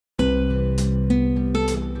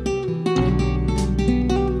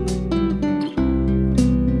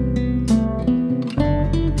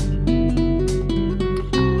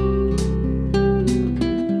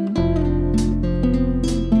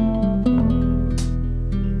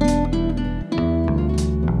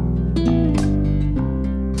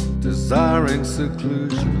desiring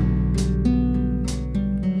seclusion.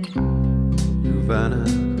 You've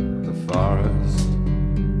entered the forest,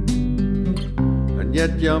 and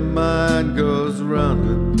yet your mind goes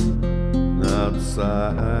running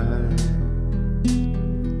outside.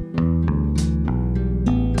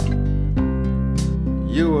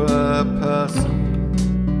 You are a person,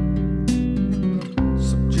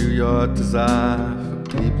 subdue your desire for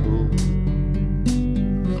people,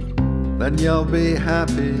 then you'll be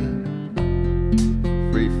happy,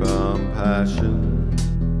 free from passion.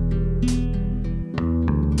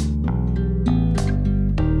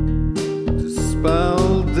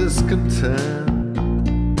 Dispel discontent,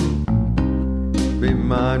 be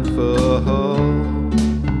mindful,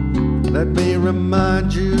 let me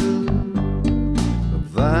remind you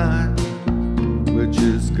of that which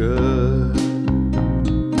is good.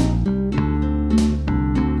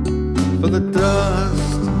 For the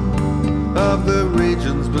dust of the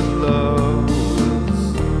regions below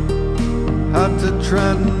us hard to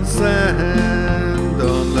transcend.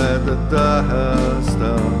 Don't let the dust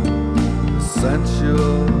of the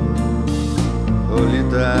sensual pull you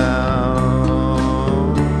down.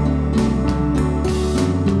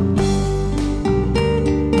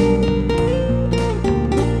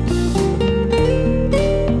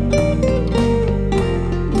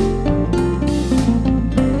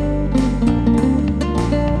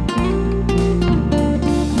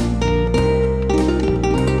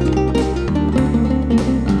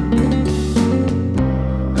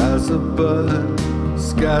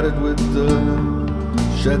 Scattered with dirt,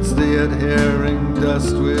 sheds the adhering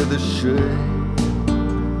dust with a shake.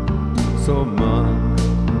 So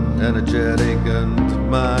energetic and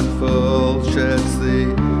mindful, sheds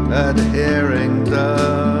the adhering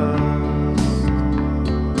dust.